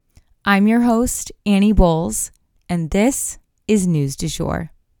I'm your host, Annie Bowles, and this is News du Jour.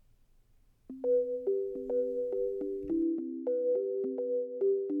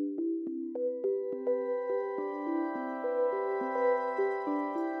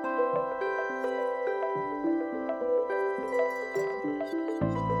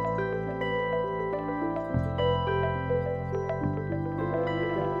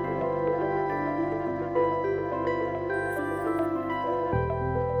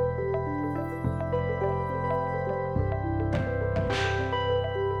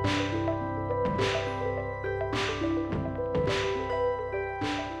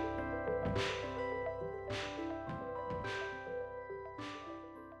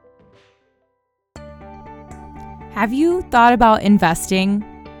 Have you thought about investing?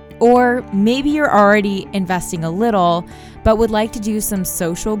 Or maybe you're already investing a little, but would like to do some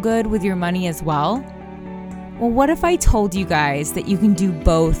social good with your money as well? Well, what if I told you guys that you can do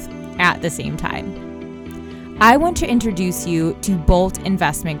both at the same time? I want to introduce you to Bolt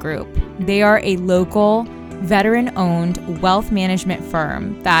Investment Group. They are a local, veteran-owned wealth management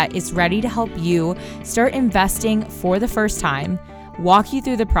firm that is ready to help you start investing for the first time, walk you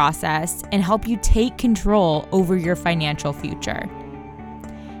through the process, and help you take control over your financial future.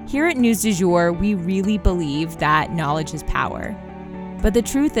 Here at News du Jour, we really believe that knowledge is power. But the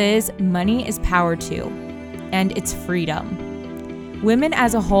truth is, money is power too, and it's freedom. Women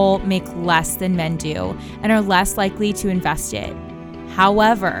as a whole make less than men do and are less likely to invest it.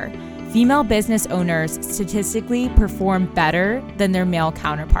 However, female business owners statistically perform better than their male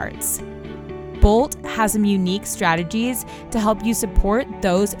counterparts. Bolt has some unique strategies to help you support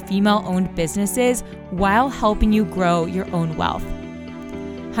those female-owned businesses while helping you grow your own wealth.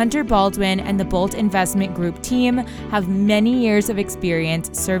 Hunter Baldwin and the Bolt Investment Group team have many years of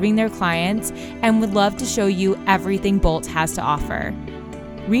experience serving their clients and would love to show you everything Bolt has to offer.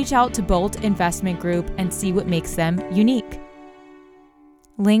 Reach out to Bolt Investment Group and see what makes them unique.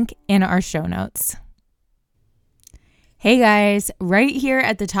 Link in our show notes. Hey guys, right here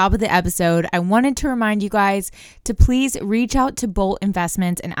at the top of the episode, I wanted to remind you guys to please reach out to Bolt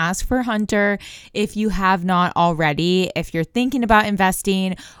Investments and ask for Hunter if you have not already. If you're thinking about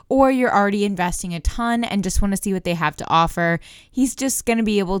investing or you're already investing a ton and just want to see what they have to offer, he's just going to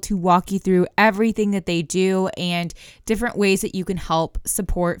be able to walk you through everything that they do and different ways that you can help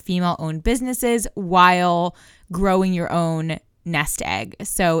support female-owned businesses while growing your own nest egg.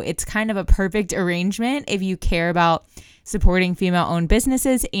 So it's kind of a perfect arrangement if you care about supporting female-owned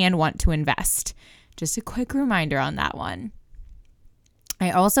businesses and want to invest. Just a quick reminder on that one. I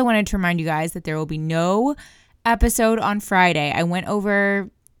also wanted to remind you guys that there will be no episode on Friday. I went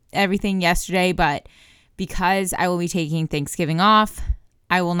over everything yesterday, but because I will be taking Thanksgiving off,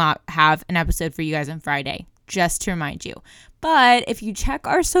 I will not have an episode for you guys on Friday, just to remind you. But if you check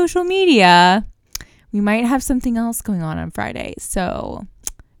our social media, we might have something else going on Friday, so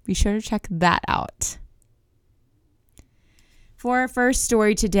be sure to check that out. For our first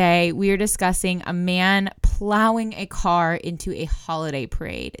story today, we are discussing a man plowing a car into a holiday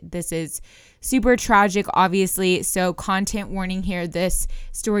parade. This is super tragic, obviously, so content warning here. This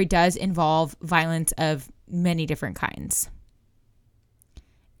story does involve violence of many different kinds.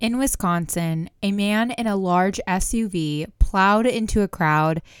 In Wisconsin, a man in a large SUV plowed into a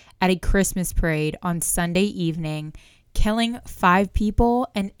crowd at a Christmas parade on Sunday evening, killing 5 people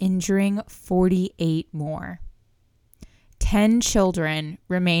and injuring 48 more. 10 children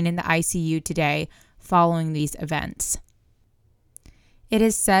remain in the ICU today following these events. It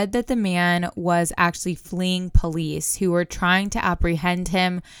is said that the man was actually fleeing police who were trying to apprehend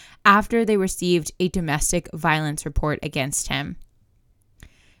him after they received a domestic violence report against him.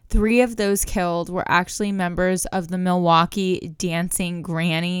 3 of those killed were actually members of the Milwaukee Dancing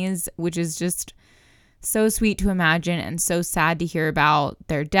Grannies, which is just so sweet to imagine and so sad to hear about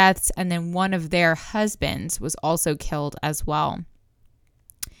their deaths. And then one of their husbands was also killed as well.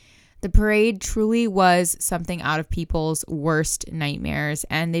 The parade truly was something out of people's worst nightmares,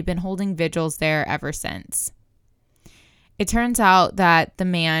 and they've been holding vigils there ever since. It turns out that the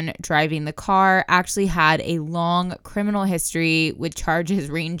man driving the car actually had a long criminal history with charges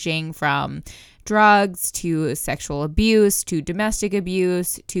ranging from drugs to sexual abuse to domestic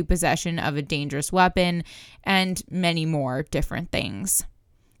abuse to possession of a dangerous weapon and many more different things.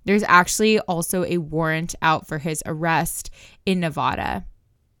 There's actually also a warrant out for his arrest in Nevada.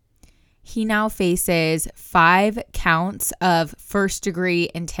 He now faces 5 counts of first-degree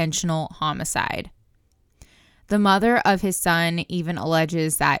intentional homicide. The mother of his son even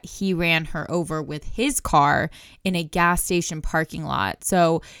alleges that he ran her over with his car in a gas station parking lot.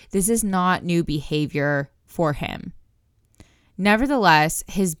 So this is not new behavior for him. Nevertheless,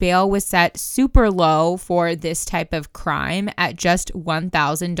 his bail was set super low for this type of crime at just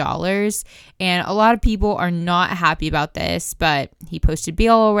 $1,000. And a lot of people are not happy about this, but he posted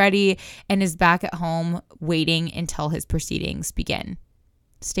bail already and is back at home waiting until his proceedings begin.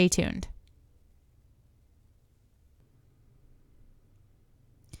 Stay tuned.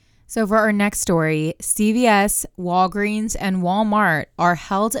 So for our next story, CVS, Walgreens, and Walmart are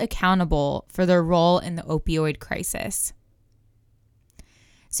held accountable for their role in the opioid crisis.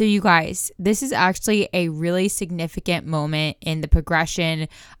 So you guys, this is actually a really significant moment in the progression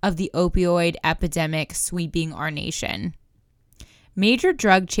of the opioid epidemic sweeping our nation. Major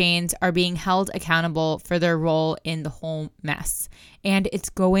drug chains are being held accountable for their role in the whole mess, and it's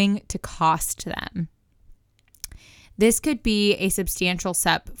going to cost them. This could be a substantial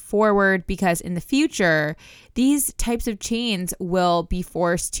step forward because in the future, these types of chains will be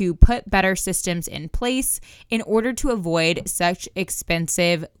forced to put better systems in place in order to avoid such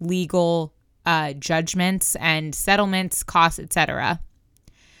expensive legal judgments and settlements, costs, etc.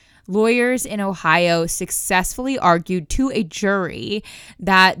 Lawyers in Ohio successfully argued to a jury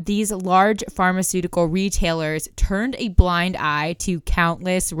that these large pharmaceutical retailers turned a blind eye to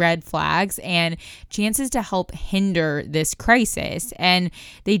countless red flags and chances to help hinder this crisis, and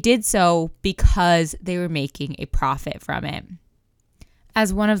they did so because they were making a profit from it.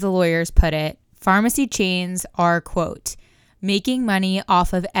 As one of the lawyers put it, pharmacy chains are, quote, making money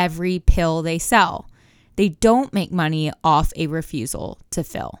off of every pill they sell. They don't make money off a refusal to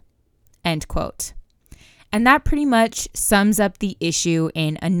fill. End quote. And that pretty much sums up the issue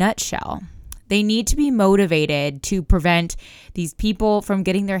in a nutshell. They need to be motivated to prevent these people from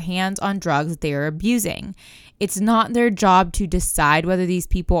getting their hands on drugs they are abusing. It's not their job to decide whether these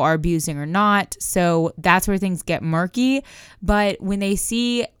people are abusing or not, so that's where things get murky. But when they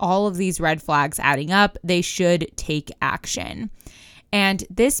see all of these red flags adding up, they should take action. And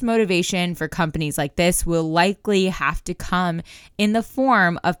this motivation for companies like this will likely have to come in the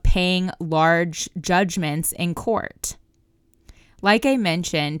form of paying large judgments in court. Like I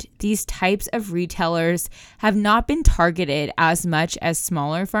mentioned, these types of retailers have not been targeted as much as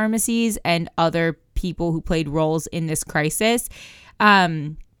smaller pharmacies and other people who played roles in this crisis.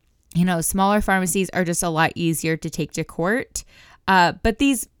 Smaller pharmacies are just a lot easier to take to court. But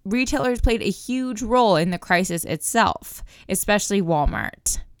these retailers played a huge role in the crisis itself, especially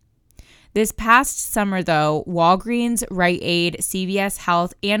Walmart. This past summer, though, Walgreens, Rite Aid, CVS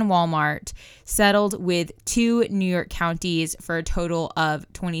Health, and Walmart settled with 2 New York counties for a total of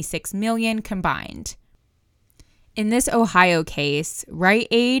 $26 million combined. In this Ohio case, Rite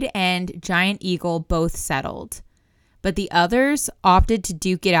Aid and Giant Eagle both settled, but the others opted to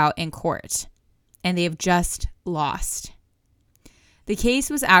duke it out in court, and they have just lost. The case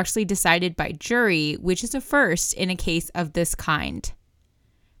was actually decided by jury, which is a first in a case of this kind.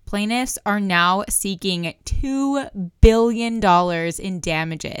 Plaintiffs are now seeking $2 billion in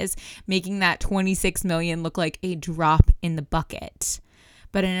damages, making that $26 million look like a drop in the bucket.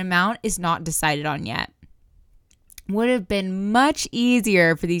 But an amount is not decided on yet. Would have been much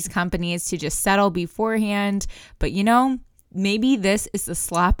easier for these companies to just settle beforehand, but maybe this is the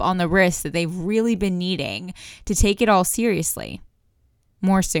slap on the wrist that they've really been needing to take it all seriously.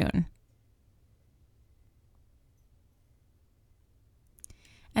 More soon.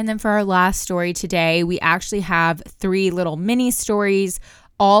 And then for our last story today, we actually have 3 little mini stories,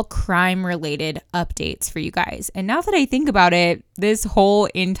 all crime-related updates for you guys. And now that I think about it, this whole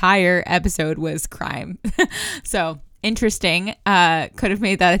entire episode was crime. So interesting. Could have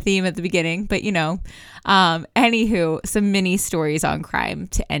made that a theme at the beginning, but anywho, some mini stories on crime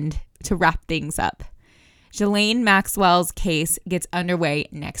to wrap things up. Ghislaine Maxwell's case gets underway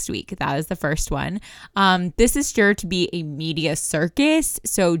next week. That is the first one. This is sure to be a media circus,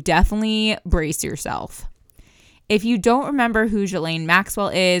 so definitely brace yourself. If you don't remember who Ghislaine Maxwell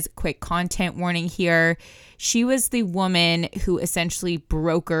is, quick content warning here. She was the woman who essentially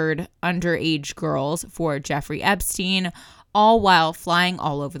brokered underage girls for Jeffrey Epstein, all while flying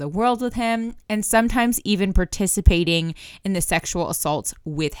all over the world with him and sometimes even participating in the sexual assaults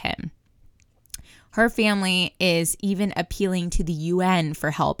with him. Her family is even appealing to the UN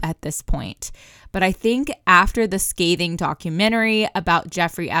for help at this point. But I think after the scathing documentary about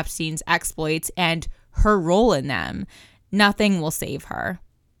Jeffrey Epstein's exploits and her role in them, nothing will save her.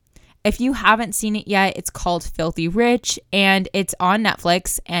 If you haven't seen it yet, it's called Filthy Rich, and it's on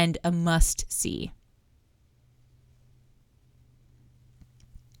Netflix and a must-see.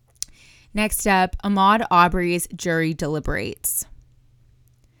 Next up, Ahmaud Arbery's jury deliberates.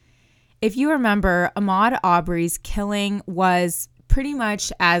 If you remember, Ahmaud Arbery's killing was pretty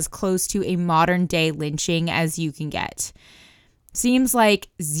much as close to a modern-day lynching as you can get. Seems like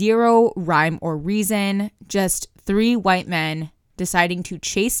zero rhyme or reason, just 3 white men deciding to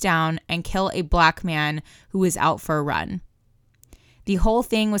chase down and kill a black man who was out for a run. The whole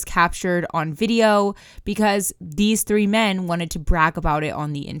thing was captured on video because these 3 men wanted to brag about it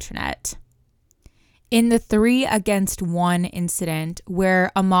on the internet. In the 3 against 1 incident,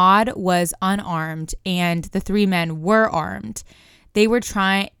 where Ahmaud was unarmed and the 3 men were armed, they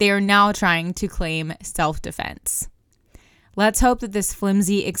are now trying to claim self-defense. Let's hope that this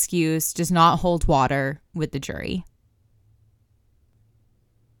flimsy excuse does not hold water with the jury.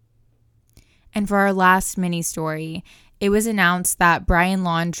 And for our last mini story, it was announced that Brian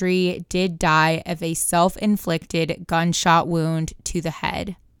Laundrie did die of a self-inflicted gunshot wound to the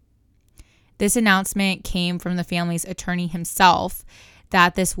head. This announcement came from the family's attorney himself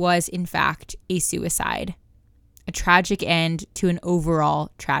that this was, in fact, a suicide. A tragic end to an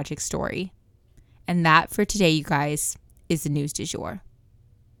overall tragic story. And that for today, you guys, is the news du jour.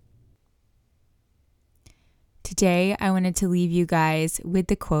 Today, I wanted to leave you guys with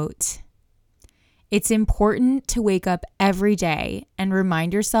the quote. It's important to wake up every day and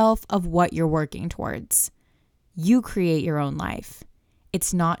remind yourself of what you're working towards. You create your own life.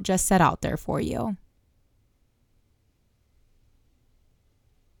 It's not just set out there for you.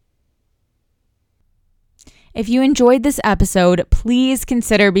 If you enjoyed this episode, please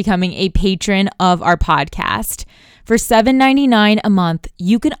consider becoming a patron of our podcast. For $7.99 a month,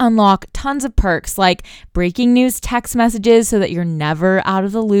 you can unlock tons of perks like breaking news text messages so that you're never out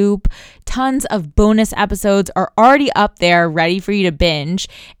of the loop. Tons of bonus episodes are already up there ready for you to binge,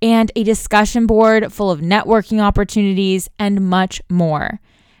 and a discussion board full of networking opportunities and much more.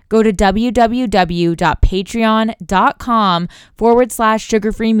 Go to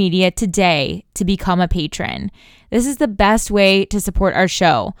www.patreon.com/sugarfree media today to become a patron. This is the best way to support our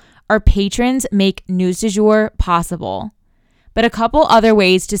show. Our patrons make News du Jour possible. But a couple other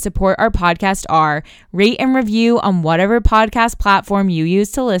ways to support our podcast are rate and review on whatever podcast platform you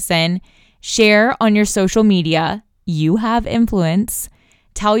use to listen, share on your social media, you have influence,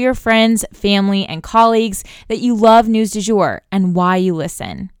 tell your friends, family, and colleagues that you love News du Jour and why you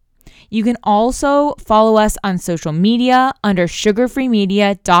listen. You can also follow us on social media under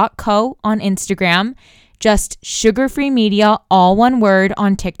sugarfreemedia.co on Instagram, just sugarfreemedia, all one word,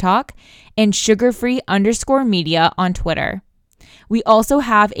 on TikTok, and sugarfree_media on Twitter. We also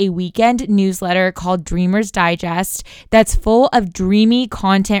have a weekend newsletter called Dreamers Digest that's full of dreamy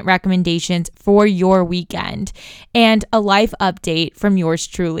content recommendations for your weekend and a life update from yours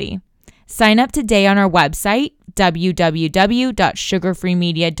truly. Sign up today on our website,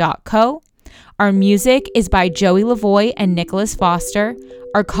 www.sugarfreemedia.co. Our music is by Joey Lavoie and Nicholas Foster.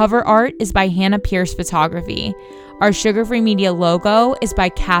 Our cover art is by Hannah Pierce Photography. Our Sugar Free Media logo is by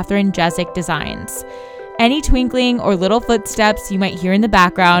Catherine Jezik Designs. Any twinkling or little footsteps you might hear in the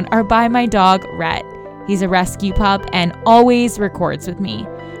background are by my dog, Rhett. He's a rescue pup and always records with me.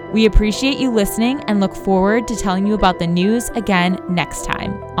 We appreciate you listening and look forward to telling you about the news again next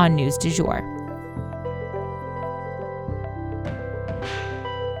time on News du Jour.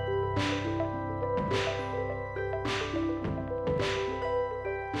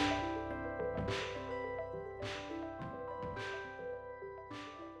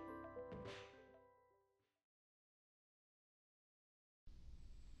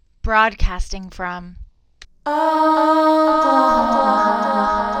 Broadcasting from Oklahoma.